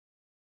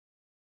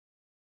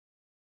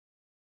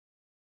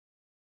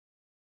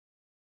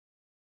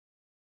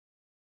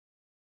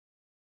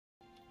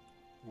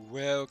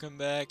Welcome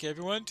back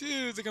everyone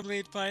to the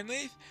Complete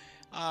Pineleaf.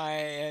 I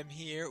am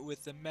here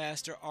with the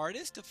Master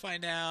Artist to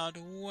find out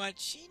what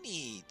she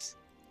needs.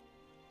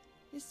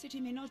 This city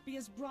may not be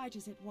as bright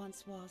as it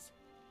once was,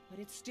 but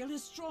it still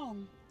is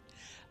strong.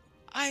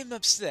 I'm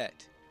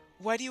upset.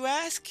 Why do you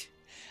ask?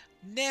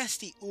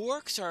 Nasty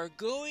orcs are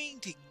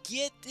going to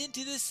get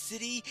into the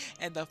city,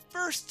 and the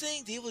first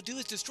thing they will do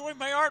is destroy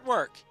my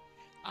artwork.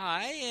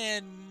 I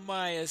and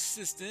my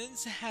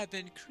assistants have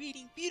been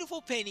creating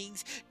beautiful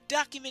paintings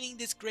documenting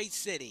this great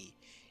city.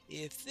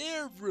 If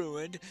they're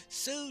ruined,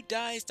 so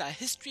dies the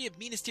history of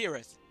Minas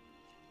Tirith.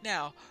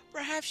 Now,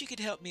 perhaps you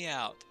could help me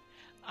out.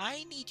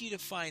 I need you to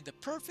find the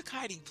perfect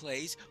hiding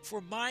place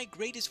for my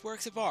greatest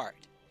works of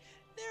art.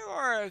 There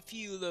are a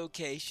few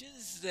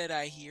locations that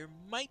I hear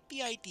might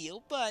be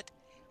ideal, but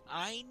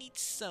I need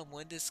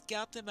someone to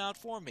scout them out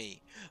for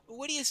me.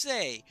 What do you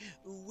say?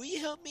 Will you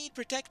help me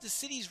protect the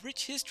city's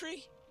rich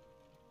history?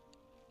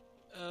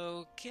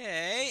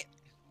 Okay.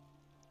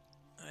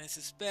 I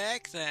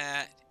suspect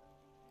that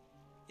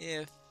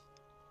if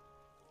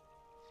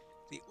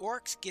the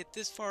orcs get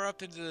this far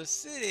up into the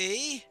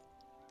city,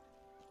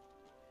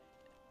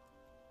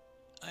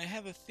 I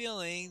have a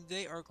feeling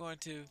they are going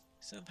to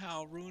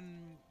somehow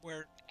ruin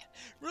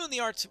the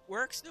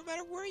artworks no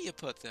matter where you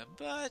put them,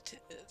 but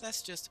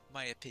that's just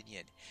my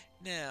opinion.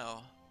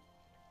 Now,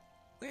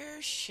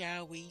 where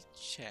shall we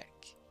check?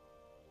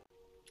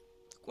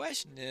 The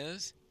question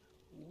is,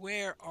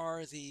 where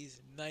are these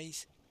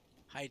nice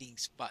hiding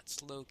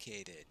spots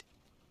located?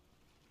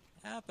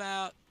 How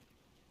about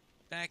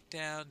back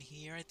down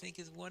here, I think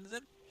is one of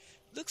them.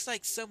 Looks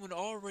like someone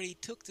already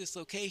took this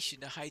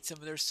location to hide some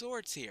of their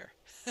swords here.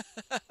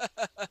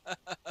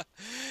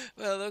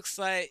 Well, looks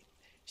like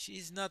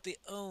she's not the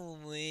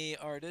only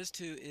artist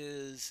who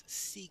is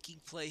seeking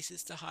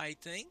places to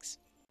hide things.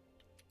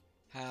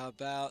 How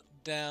about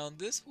down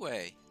this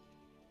way?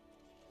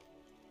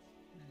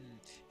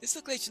 This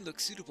location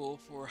looks suitable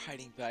for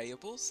hiding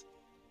valuables.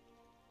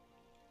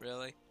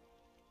 Really?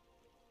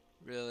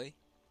 Really?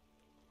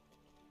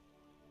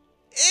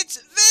 It's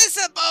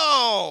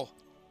visible!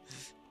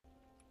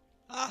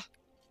 Ah,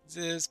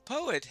 this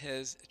poet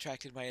has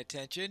attracted my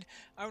attention.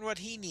 I wonder what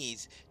he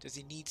needs. Does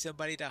he need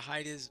somebody to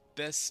hide his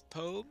best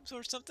poems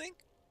or something?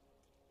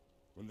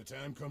 When the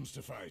time comes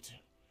to fight,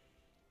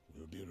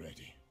 we'll be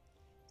ready.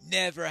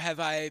 Never have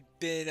I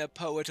been a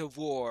poet of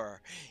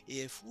war.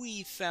 If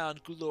we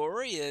found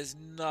glory as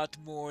not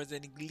more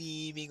than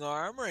gleaming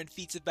armor and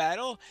feats of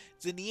battle,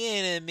 then the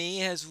enemy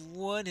has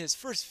won his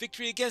first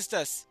victory against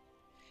us.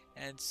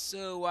 And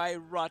so I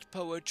wrought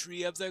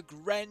poetry of the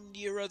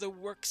grandeur of the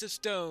works of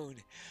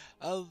stone,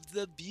 of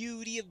the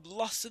beauty of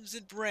blossoms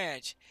and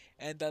branch,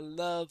 and the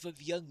love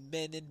of young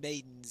men and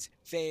maidens,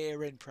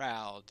 fair and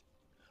proud.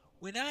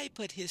 When I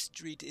put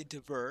history into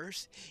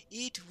verse,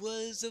 it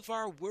was of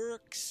our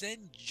works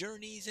and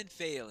journeys and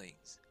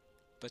failings.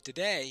 But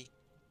today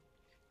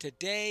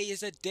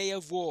is a day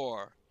of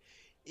war.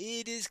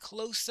 It is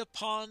close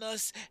upon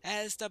us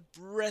as the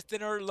breath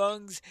in our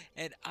lungs,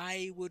 and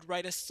I would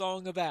write a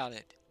song about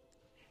it.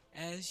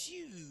 As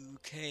you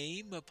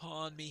came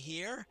upon me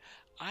here,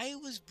 I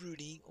was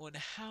brooding on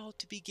how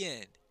to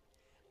begin.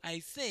 I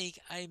think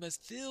I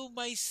must fill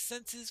my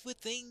senses with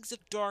things of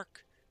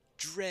dark,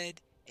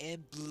 dread,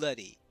 and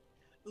bloody.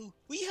 Ooh,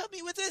 will you help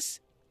me with this?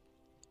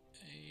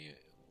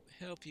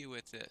 Help you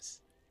with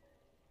this.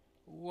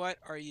 What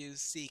are you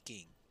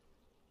seeking?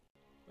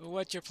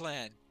 What's your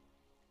plan?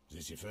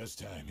 This your first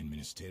time in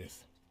Minas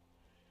Tirith.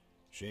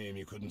 Shame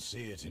you couldn't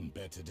see it in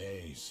better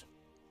days.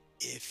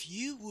 If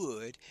you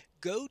would,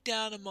 go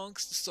down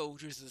amongst the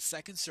soldiers of the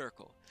second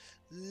circle.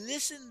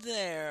 Listen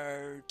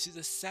there to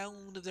the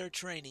sound of their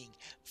training.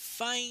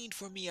 Find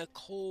for me a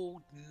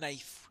cold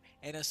knife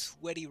and a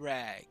sweaty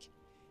rag.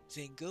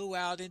 Then go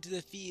out into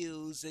the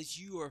fields as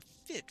you are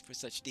fit for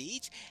such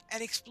deeds,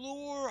 and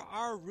explore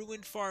our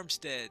ruined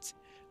farmsteads.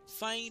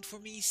 Find for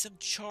me some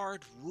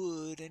charred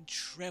wood and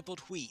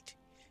trampled wheat.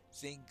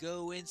 Then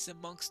go in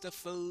amongst the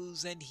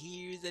foes and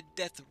hear the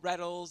death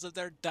rattles of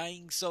their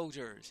dying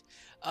soldiers.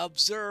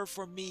 Observe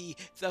for me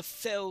the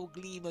fell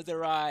gleam of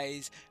their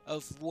eyes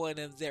of one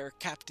of their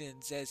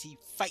captains as he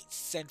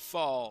fights and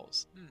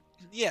falls.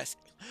 Yes.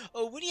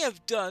 When you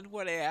have done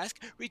what I ask,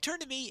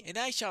 return to me, and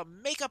I shall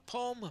make a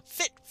poem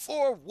fit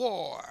for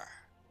war.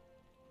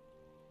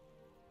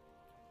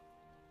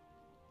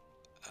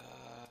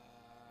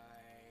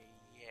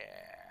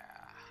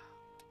 Yeah.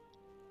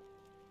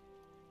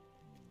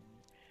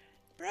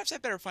 Perhaps I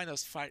better find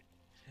those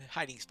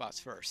hiding spots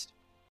first.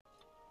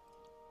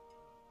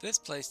 This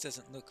place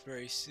doesn't look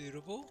very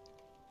suitable.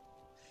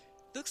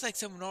 Looks like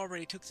someone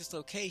already took this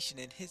location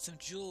and hid some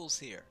jewels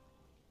here.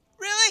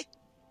 Really?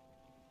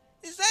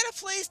 Is that a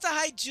place to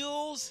hide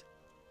jewels?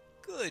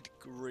 Good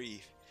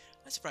grief.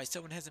 I'm surprised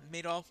someone hasn't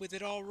made off with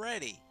it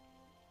already.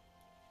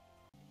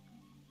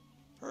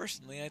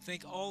 Personally, I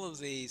think all of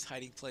these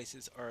hiding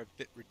places are a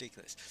bit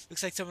ridiculous.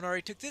 Looks like someone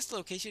already took this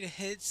location and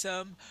hid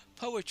some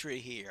poetry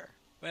here.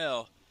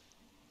 Well,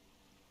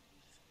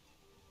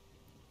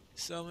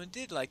 someone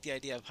did like the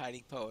idea of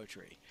hiding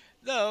poetry.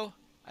 Though,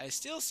 I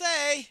still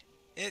say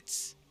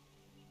it's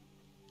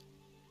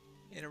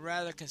in a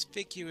rather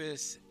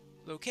conspicuous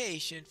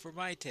location for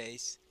my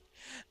taste.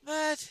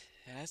 But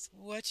that's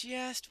what you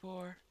asked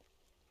for.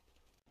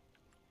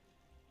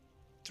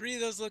 3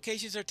 of those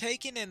locations are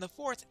taken, and the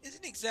 4th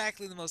isn't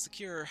exactly the most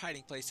secure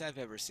hiding place I've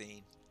ever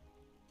seen.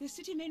 The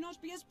city may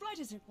not be as bright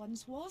as it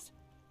once was,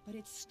 but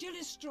it still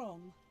is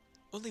strong.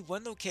 Only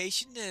 1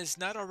 location is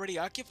not already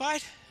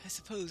occupied? I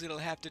suppose it'll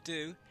have to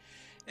do.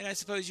 And I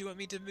suppose you want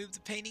me to move the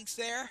paintings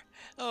there?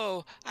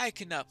 Oh, I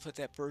cannot put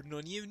that burden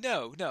on you.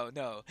 No, no,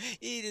 no.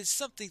 It is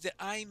something that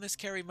I must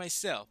carry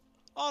myself.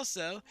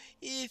 Also,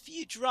 if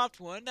you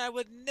dropped one, I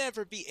would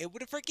never be able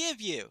to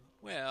forgive you.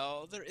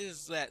 Well, there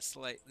is that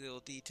slight little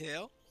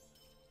detail.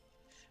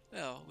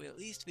 Well, at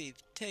least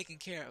we've taken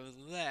care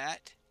of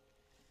that.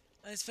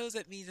 I suppose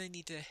that means I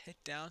need to head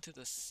down to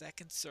the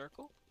 2nd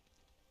circle.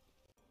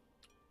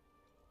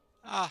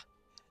 Ah,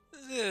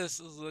 this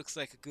looks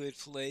like a good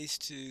place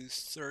to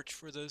search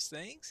for those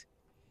things.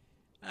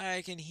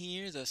 I can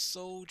hear the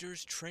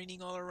soldiers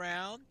training all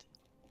around.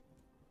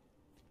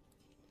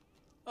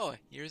 Oh,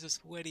 here's a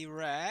sweaty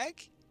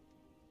rag.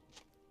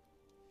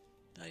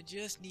 I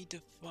just need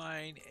to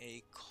find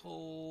a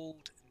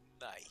cold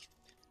knife.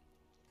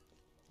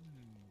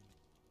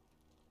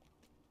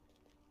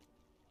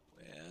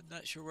 Well,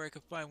 not sure where I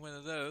could find one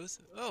of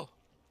those. Oh,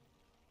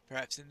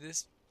 perhaps in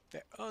this...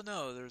 Oh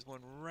no, there's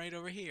one right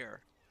over here.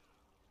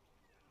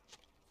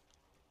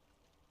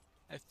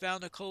 I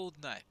found a cold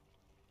knife.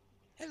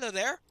 Hello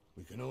there.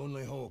 We can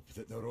only hope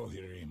that the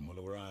Rohirrim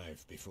will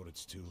arrive before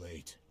it's too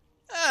late.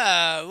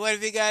 Ah, what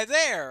have you got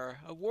there?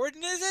 A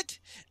warden, is it?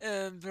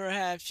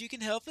 Perhaps you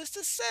can help us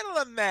to settle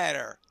a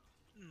matter.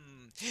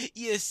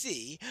 You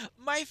see,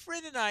 my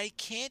friend and I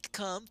can't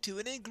come to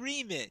an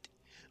agreement.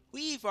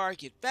 We've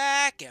argued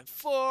back and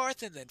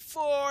forth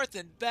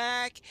and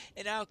back,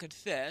 and I'll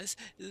confess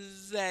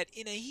that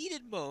in a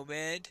heated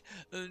moment,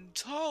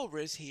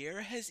 Taurus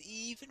here has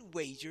even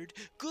wagered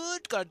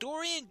good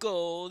Gondorian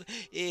gold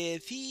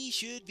if he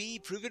should be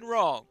proven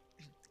wrong.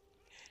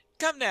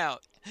 Come now,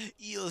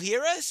 you'll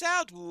hear us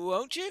out,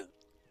 won't you?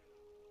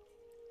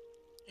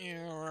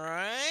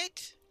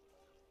 Alright.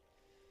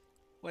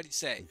 What do you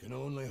say? We can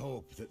only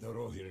hope that the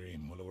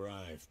Rohirrim will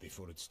arrive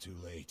before it's too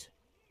late.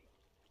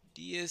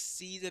 Do you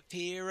see the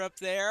pier up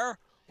there?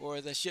 Or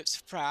the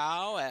ship's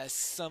prow, as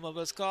some of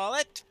us call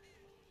it?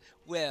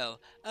 Well,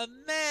 a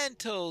man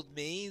told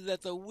me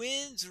that the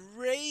winds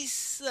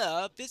race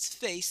up its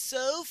face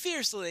so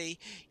fiercely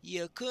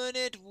you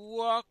couldn't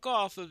walk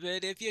off of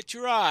it if you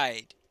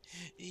tried.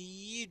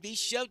 You'd be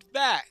shoved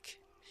back.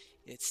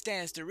 It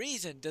stands to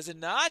reason, does it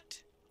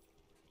not?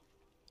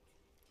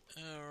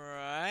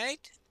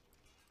 Alright.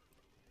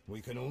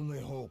 We can only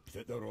hope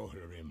that the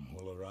Rohirrim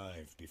will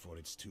arrive before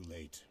it's too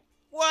late.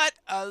 What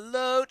a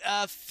load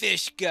of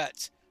fish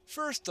guts!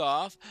 First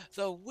off,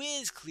 the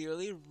winds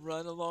clearly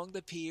run along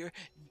the pier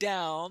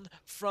down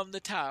from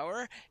the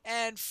tower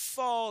and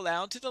fall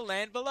out to the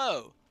land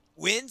below.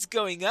 Winds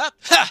going up?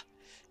 Ha!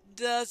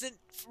 Doesn't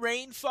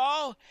rain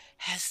fall?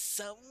 Has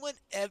someone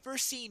ever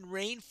seen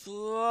rain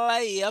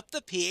fly up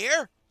the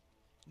pier?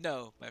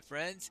 No, my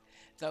friends.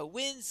 The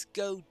winds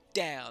go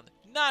down,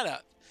 not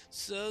up.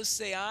 So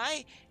say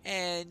I,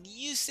 and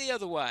you say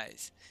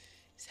otherwise.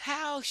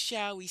 How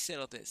shall we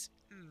settle this?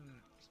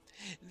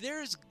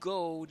 There's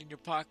gold in your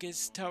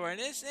pockets,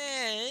 Tyrannus,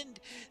 and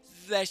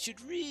that should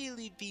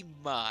really be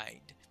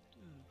mine.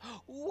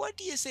 What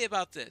do you say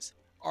about this?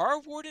 Our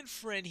warden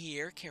friend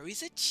here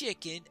carries a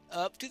chicken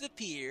up to the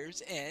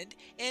piers and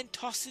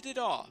tosses it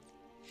off.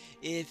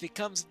 If it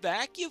comes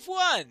back, you've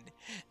won.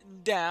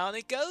 Down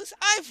it goes,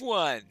 I've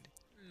won.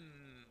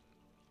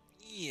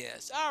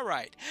 Yes,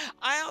 alright.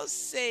 I'll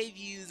save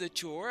you the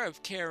chore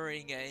of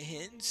carrying a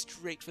hen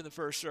straight from the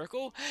 1st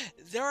circle.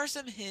 There are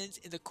some hens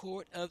in the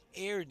court of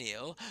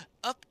Airnil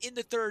up in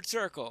the 3rd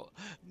circle.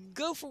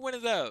 Go for one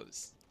of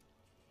those.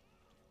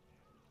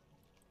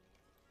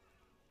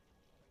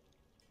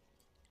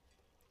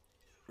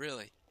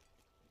 Really?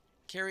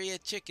 Carry a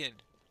chicken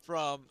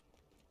from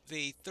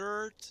the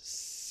 3rd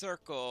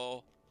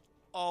circle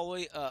all the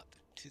way up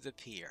to the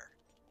pier.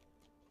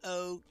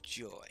 Oh,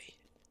 joy.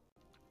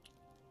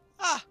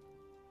 Ah,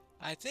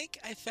 I think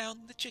I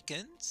found the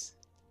chickens.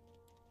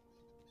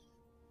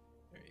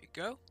 There you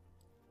go.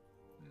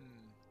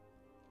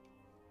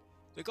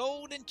 The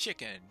golden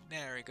chicken.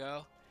 There we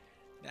go.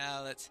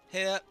 Now let's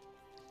head up.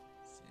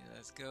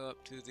 Let's go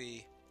up to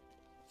the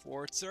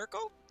 4th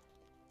circle.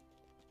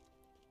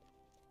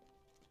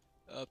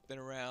 Up and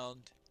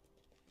around.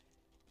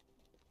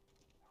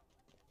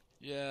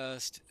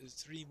 Just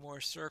 3 more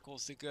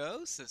circles to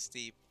go since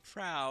the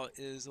prow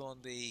is on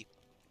the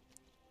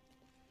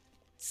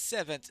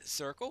 7th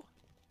circle.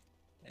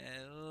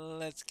 And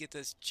let's get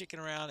this chicken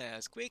around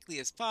as quickly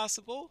as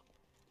possible.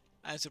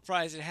 I'm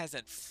surprised it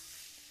hasn't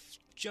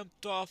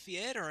jumped off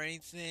yet or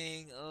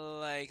anything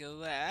like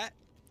that.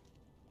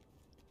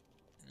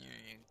 There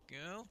you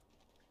go.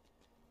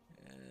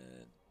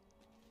 And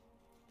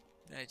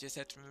I just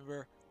have to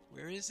remember,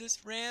 where is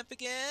this ramp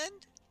again?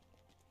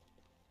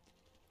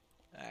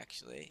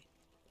 Actually,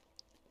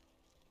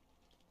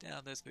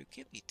 down this way.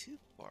 Can't be too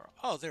far.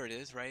 Oh, there it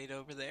is, right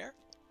over there.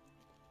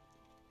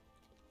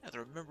 I have to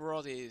remember where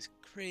all these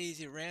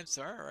crazy ramps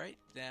are. Right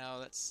now,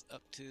 that's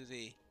up to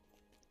the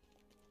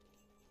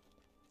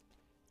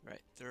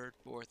third,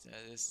 fourth.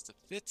 This is the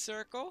fifth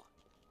circle.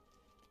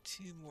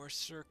 2 more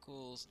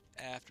circles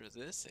after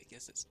this. I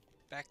guess it's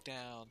back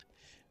down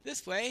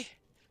this way.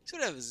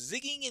 Sort of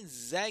zigging and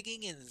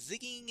zagging and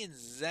zigging and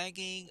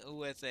zagging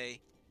with a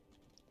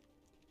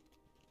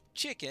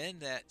chicken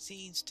that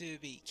seems to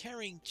be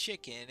carrying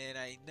chicken, and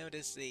I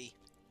notice the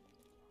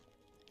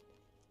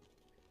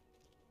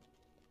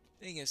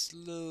thing is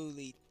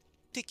slowly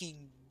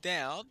ticking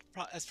down.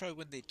 That's probably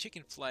when the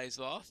chicken flies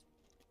off.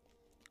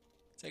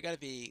 So I gotta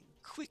be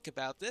quick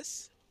about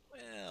this.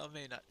 Well,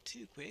 maybe not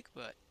too quick,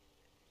 but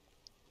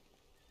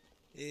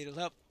it'll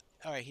help.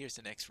 Alright, here's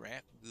the next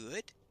ramp.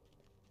 Good.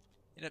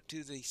 And up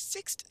to the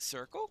 6th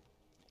circle.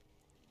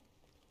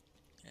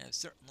 I've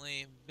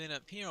certainly been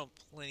up here on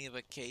plenty of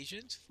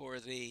occasions for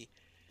the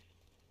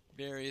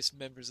various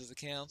members of the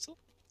council.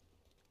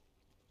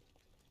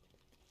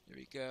 There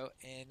we go.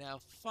 And now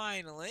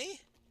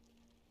finally,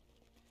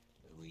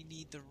 we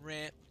need the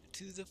ramp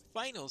to the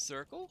final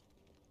circle.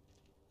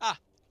 Ah,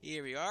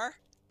 here we are.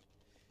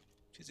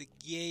 To the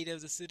gate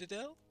of the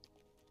citadel.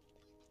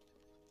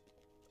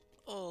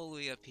 All the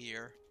way up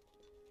here.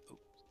 Oh,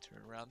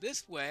 turn around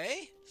this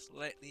way.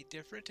 Slightly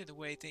different in the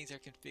way things are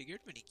configured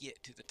when you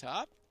get to the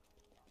top.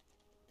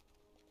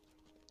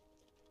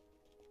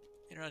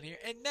 And around here.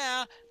 And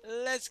now,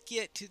 let's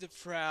get to the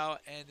prow.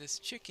 And this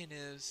chicken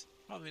is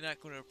probably not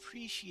going to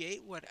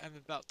appreciate what I'm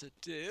about to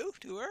do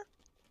to her.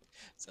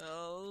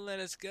 So let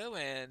us go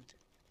and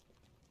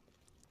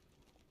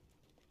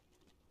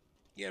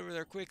get over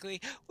there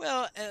quickly.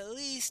 Well, at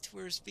least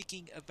we're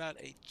speaking about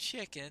a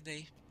chicken.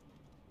 They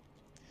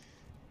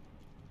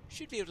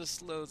should be able to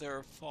slow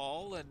their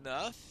fall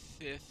enough,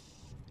 if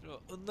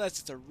unless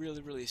it's a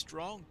really, really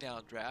strong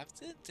downdraft,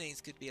 then things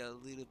could be a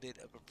little bit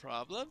of a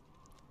problem.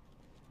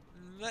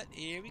 But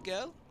here we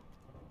go.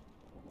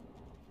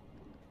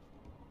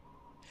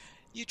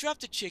 You drop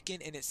the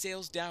chicken and it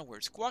sails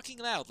downward, squawking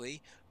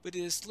loudly, but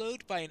it is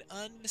slowed by an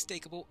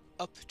unmistakable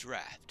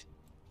updraft.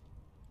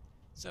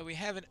 So we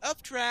have an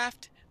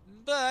updraft,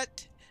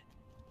 but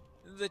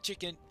the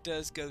chicken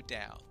does go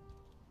down.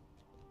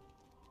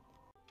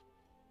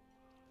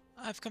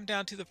 I've come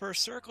down to the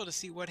first circle to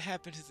see what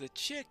happened to the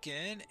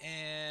chicken,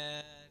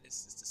 and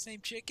is this the same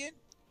chicken?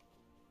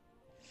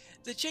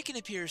 The chicken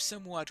appears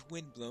somewhat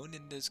windblown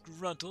and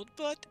disgruntled,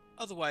 but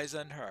otherwise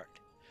unhurt.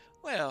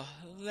 Well,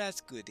 that's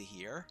good to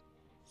hear.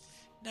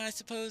 Now I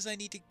suppose I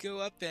need to go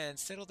up and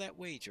settle that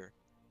wager.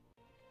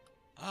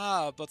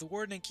 Ah, but the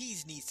Warden and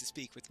Keys needs to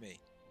speak with me.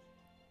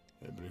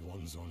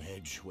 Everyone's on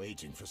edge,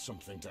 waiting for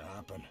something to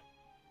happen.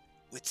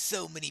 With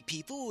so many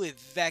people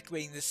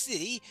evacuating the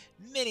city,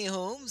 many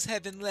homes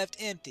have been left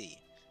empty.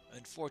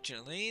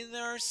 Unfortunately,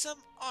 there are some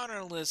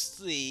honorless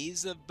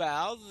thieves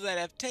about that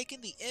have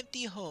taken the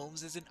empty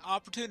homes as an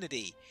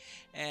opportunity,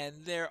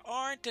 and there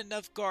aren't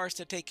enough guards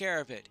to take care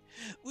of it.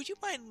 Would you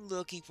mind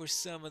looking for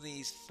some of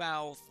these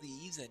foul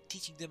thieves and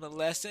teaching them a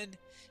lesson,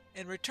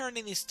 and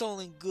returning the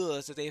stolen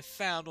goods that they have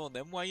found on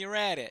them while you're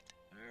at it?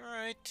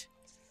 Alright.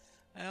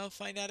 I'll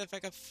find out if I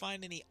can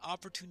find any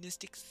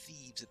opportunistic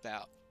thieves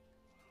about.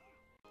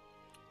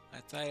 I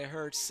thought I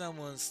heard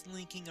someone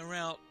slinking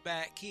around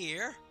back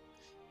here.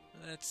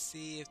 Let's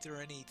see if there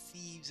are any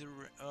thieves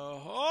around.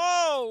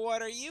 Oh,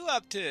 what are you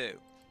up to?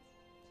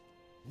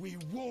 We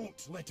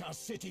won't let our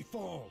city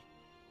fall.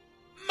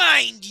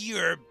 Mind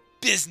your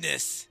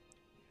business.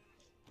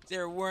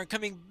 They weren't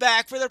coming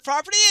back for their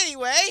property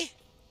anyway.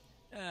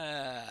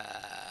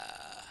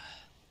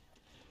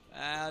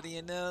 How do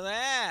you know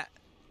that?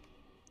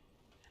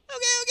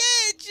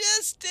 Okay,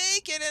 just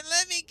take it and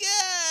let me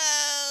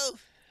go.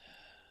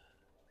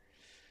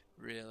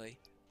 Really?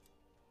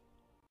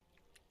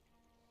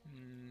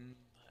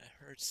 I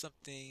heard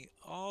something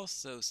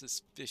also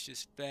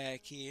suspicious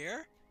back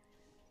here.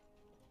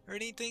 Heard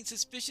anything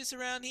suspicious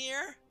around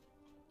here?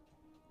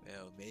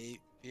 Well, maybe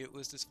it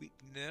was the sweet...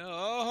 No.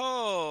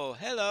 Oh,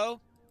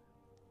 hello.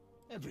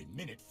 Every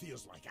minute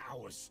feels like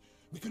hours.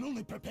 We can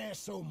only prepare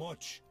so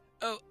much.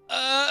 Oh,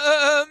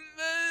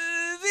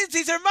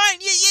 these are mine.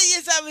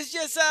 Yes, I was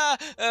just,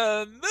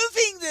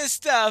 moving this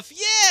stuff.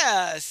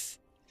 Yes.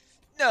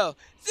 No,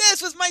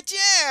 this was my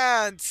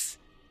chance.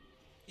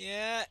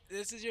 Yeah,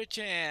 this is your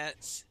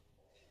chance.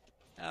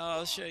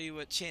 I'll show you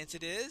what chance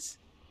it is.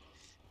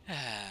 I'm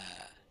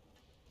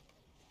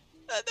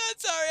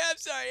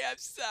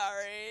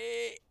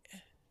sorry.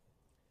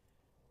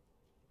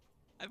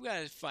 I've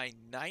got to find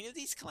 9 of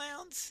these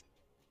clowns?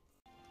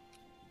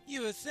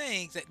 You would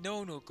think that no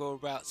one will go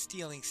about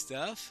stealing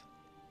stuff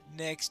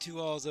next to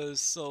all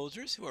those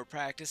soldiers who are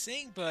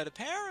practicing, but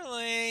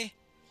apparently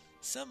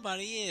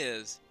somebody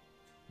is.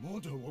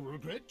 Mordor will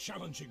regret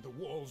challenging the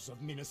walls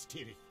of Minas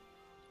Tirith.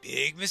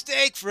 Big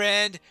mistake,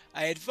 friend.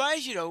 I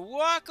advise you to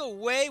walk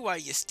away while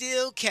you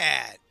still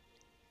can.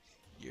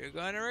 You're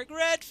gonna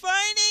regret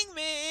finding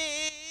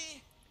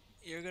me.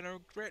 You're gonna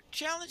regret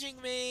challenging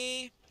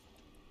me.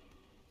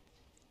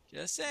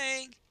 Just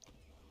saying.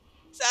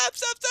 Stop,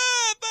 stop,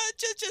 stop!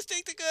 Just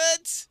take the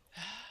goods.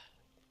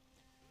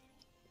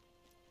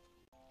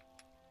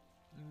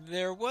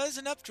 There was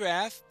an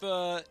updraft,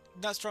 but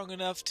not strong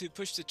enough to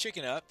push the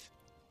chicken up.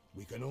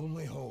 We can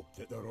only hope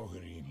that the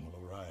Rohirrim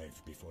will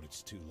arrive before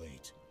it's too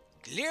late.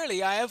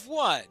 Clearly I have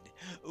won.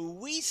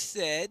 We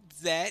said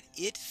that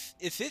if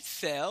it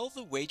fell,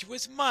 the wager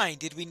was mine,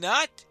 did we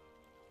not?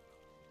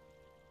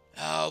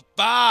 Oh,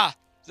 bah!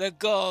 The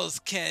gulls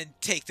can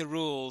take the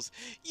rules.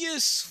 You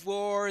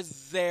swore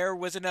there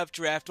was an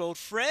updraft, old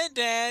friend,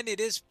 and it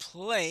is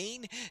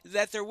plain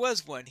that there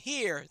was one.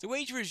 Here, the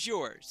wager is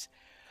yours.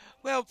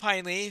 Well,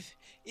 Pineleaf,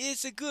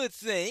 it's a good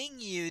thing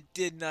you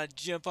did not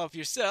jump off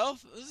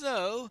yourself,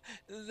 though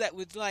that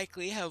would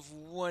likely have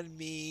won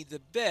me the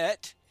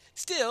bet.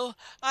 Still,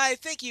 I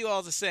thank you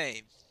all the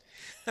same.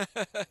 Is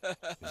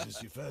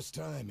this your first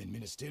time in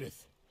Minas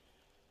Tirith?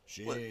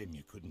 Shame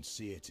you couldn't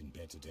see it in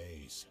better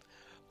days.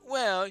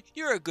 Well,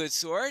 you're a good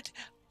sort.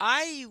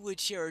 I would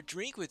share a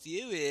drink with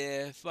you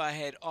if I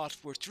had aught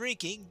worth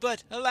drinking,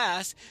 but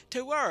alas,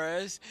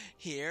 Tawaras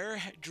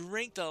here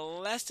drank the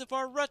last of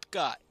our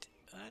rotgut.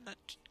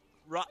 Not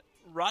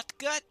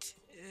rotgut?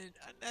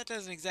 That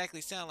doesn't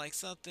exactly sound like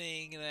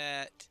something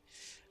that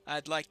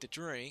I'd like to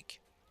drink.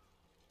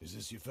 Is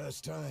this your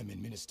first time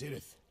in Minas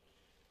Tirith?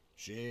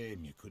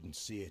 Shame you couldn't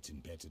see it in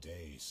better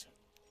days.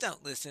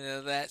 Don't listen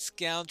to that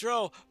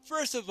scoundrel.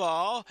 First of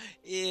all,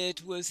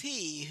 it was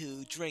he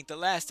who drank the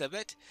last of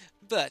it.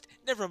 But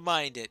never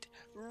mind it.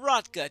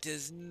 Rotgut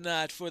is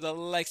not for the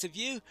likes of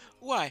you.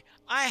 Why,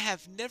 I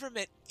have never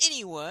met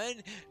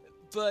anyone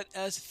but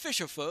us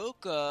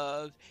fisherfolk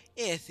of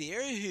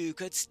Aether who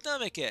could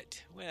stomach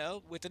it.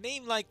 Well, with a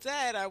name like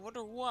that, I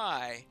wonder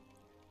why.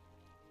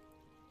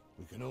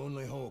 We can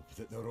only hope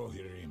that the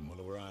Rohirrim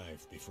will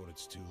arrive before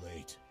it's too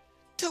late.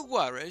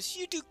 Tawaras,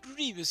 you do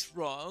grievous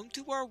wrong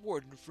to our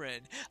warden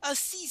friend, a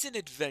seasoned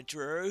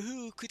adventurer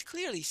who could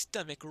clearly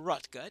stomach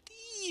rotgut,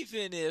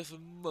 even if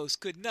most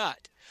could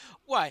not.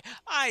 Why,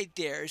 I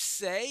dare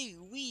say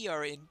we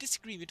are in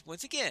disagreement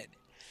once again.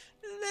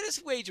 Let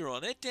us wager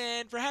on it,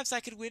 and perhaps I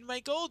could win my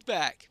gold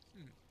back.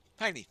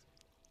 Piney,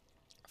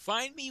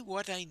 find me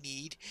what I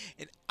need,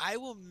 and I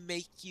will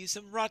make you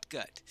some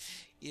rotgut.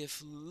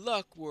 If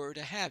luck were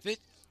to have it,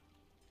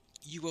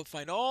 you will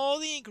find all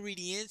the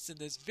ingredients in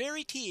this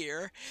very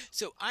tier,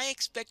 so I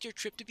expect your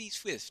trip to be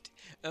swift.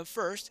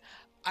 First,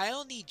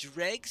 I'll need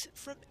dregs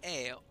from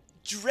ale.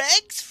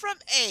 Dregs from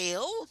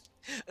ale?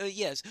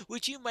 Yes,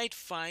 which you might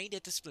find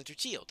at the Splintered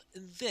Shield.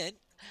 Then,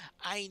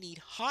 I need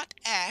hot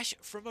ash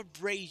from a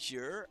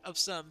brazier of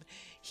some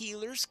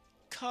healer's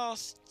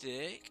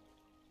caustic.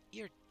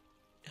 You're...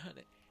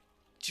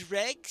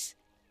 Dregs?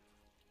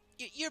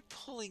 You're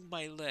pulling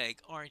my leg,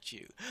 aren't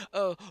you?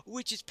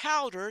 Which is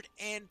powdered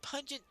and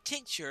pungent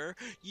tincture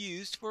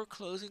used for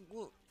closing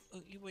wounds.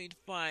 You might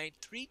find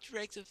 3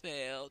 dregs of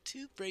ale,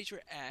 2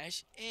 brazier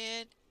ash,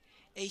 and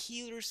a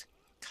healer's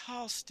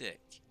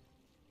caustic.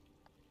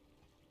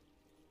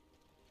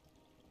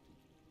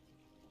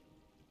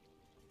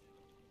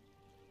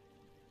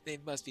 They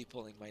must be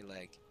pulling my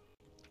leg.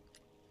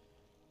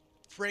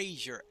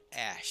 Brazier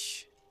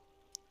ash.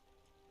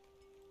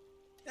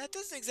 That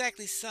doesn't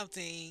exactly sound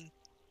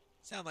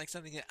like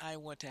something that I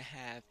want to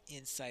have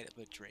inside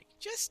of a drink.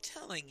 Just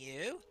telling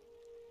you.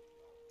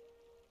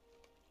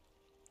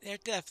 They're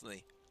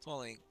definitely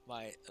pulling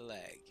my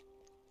leg.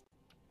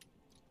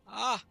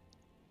 Ah,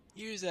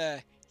 here's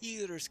a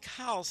healer's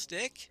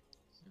caustic.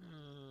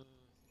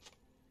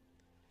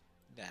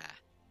 Nah.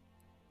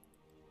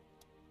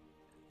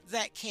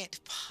 That can't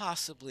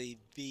possibly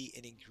be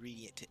an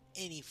ingredient to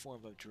any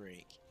form of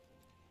drink.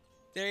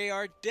 They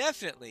are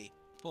definitely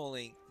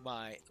pulling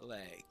my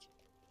leg.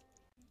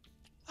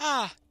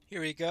 Ah,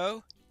 here we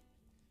go.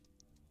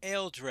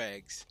 Ale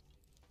dregs.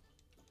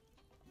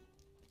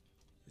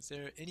 Is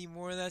there any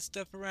more of that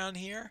stuff around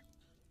here?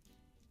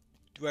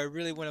 Do I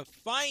really want to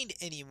find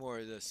any more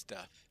of this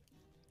stuff?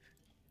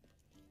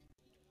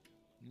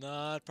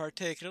 Not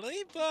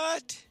particularly,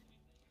 but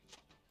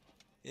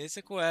it's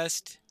a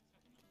quest.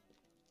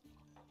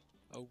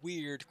 A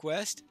weird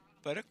quest,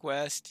 but a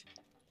quest.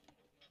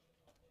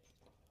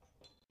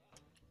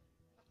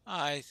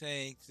 I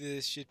think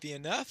this should be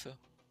enough.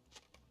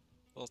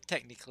 Well,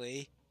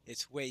 technically,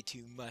 it's way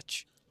too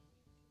much.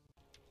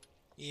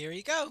 Here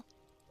you go.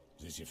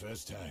 Is this your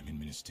first time in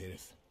Minas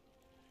Tirith?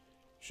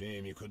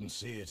 Shame you couldn't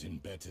see it in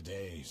better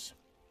days.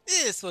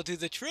 This will do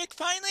the trick,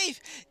 Pineleaf.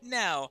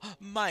 Now,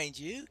 mind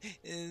you,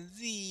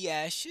 the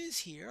ashes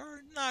here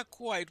are not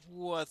quite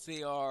what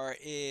they are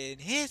in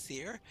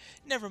Hither.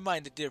 Never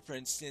mind the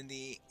difference in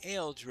the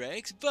ale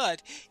dregs,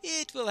 but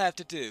it will have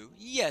to do.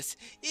 Yes,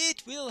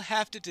 it will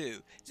have to do.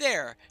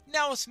 There,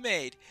 now it's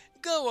made.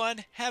 Go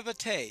on, have a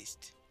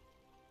taste.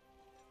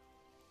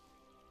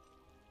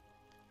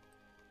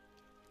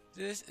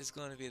 This is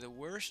going to be the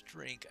worst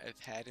drink I've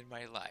had in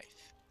my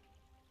life.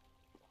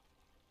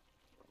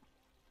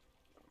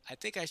 I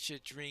think I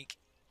should drink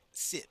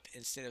sip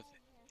instead of...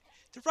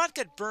 The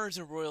rotgut burns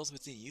and roils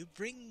within you,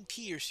 bringing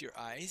tears to your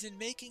eyes and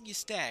making you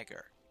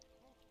stagger.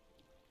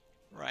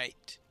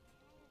 Right.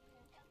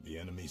 The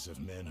enemies of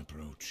men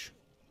approach.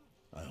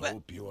 I What?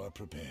 hope you are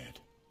prepared.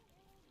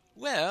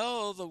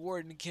 Well, the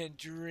warden can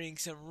drink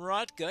some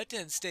rotgut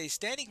and stay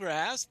standing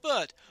perhaps,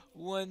 but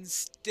one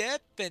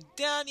step and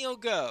down you'll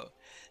go.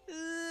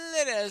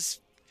 Let us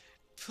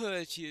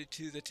put you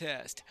to the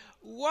test.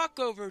 Walk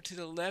over to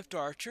the left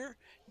archer,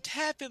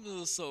 tap him,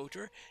 little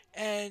soldier,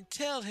 and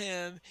tell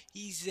him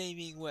he's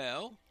aiming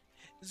well.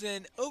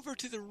 Then over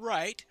to the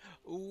right,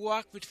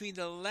 walk between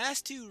the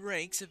last two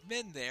ranks of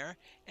men there,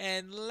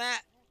 and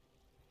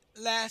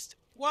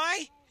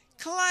why?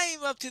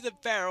 Climb up to the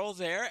barrel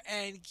there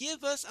and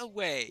give us a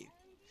wave.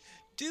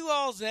 Do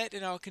all that,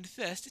 and I'll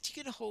confess that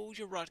you can hold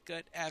your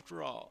rotgut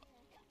after all.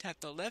 Tap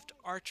the left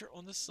archer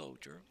on the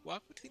soldier,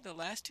 walk between the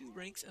last two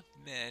ranks of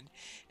men,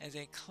 and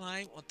then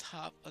climb on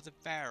top of the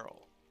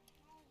barrel.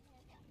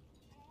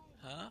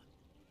 Huh?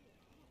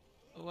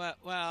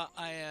 Well,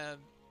 I am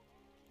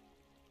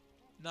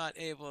not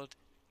able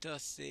to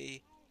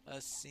see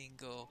a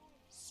single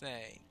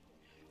thing.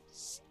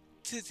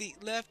 To the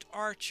left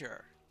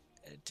archer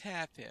and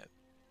tap him.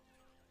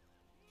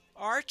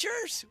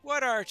 Archers?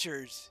 What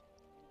archers?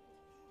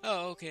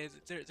 Oh, okay.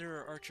 There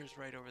are archers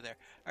right over there.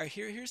 All right,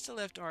 here's the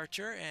left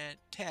archer, and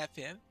tap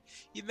him.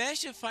 You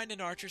manage to find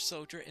an archer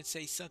soldier and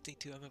say something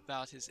to him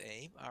about his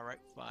aim. All right,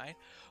 fine.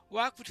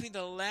 Walk between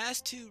the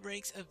last two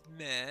ranks of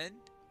men.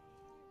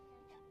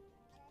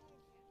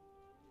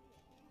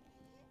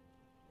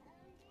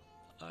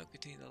 Walk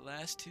between the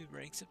last two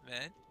ranks of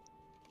men.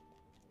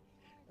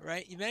 All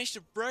right, you manage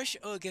to brush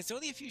against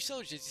only a few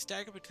soldiers. You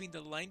stagger between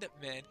the lined up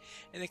men,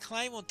 and then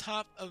climb on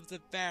top of the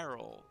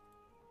barrel.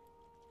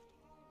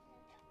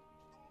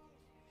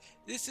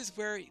 This is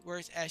where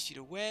it's asked you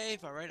to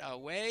wave. Alright, I'll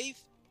wave.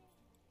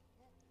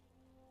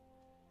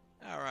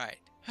 Alright.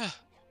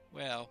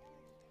 Well,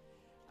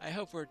 I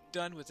hope we're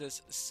done with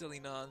this silly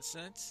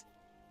nonsense.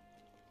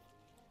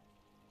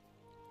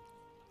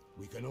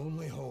 We can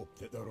only hope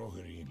that the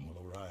Rohirrim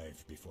will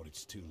arrive before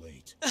it's too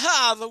late.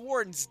 Ah, the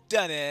warden's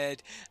done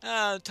it.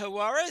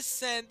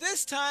 Tawaris, and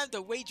this time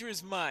the wager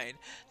is mine.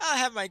 I'll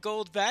have my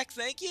gold back,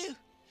 thank you.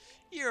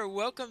 You're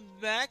welcome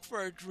back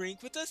for a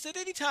drink with us at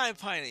any time,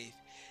 Pineleaf.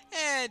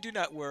 And do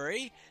not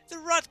worry, the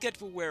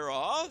rotgut will wear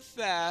off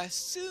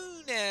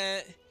soon,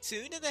 and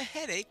the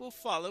headache will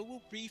follow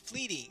will be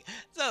fleeting,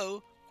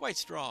 though quite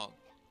strong.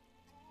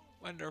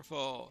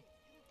 Wonderful.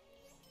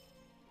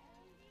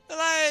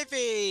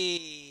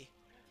 Livey!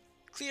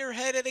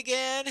 Clear-headed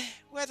again?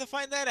 We'll have to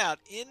find that out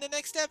in the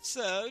next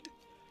episode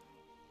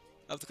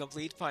of The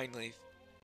Complete Pineleaf.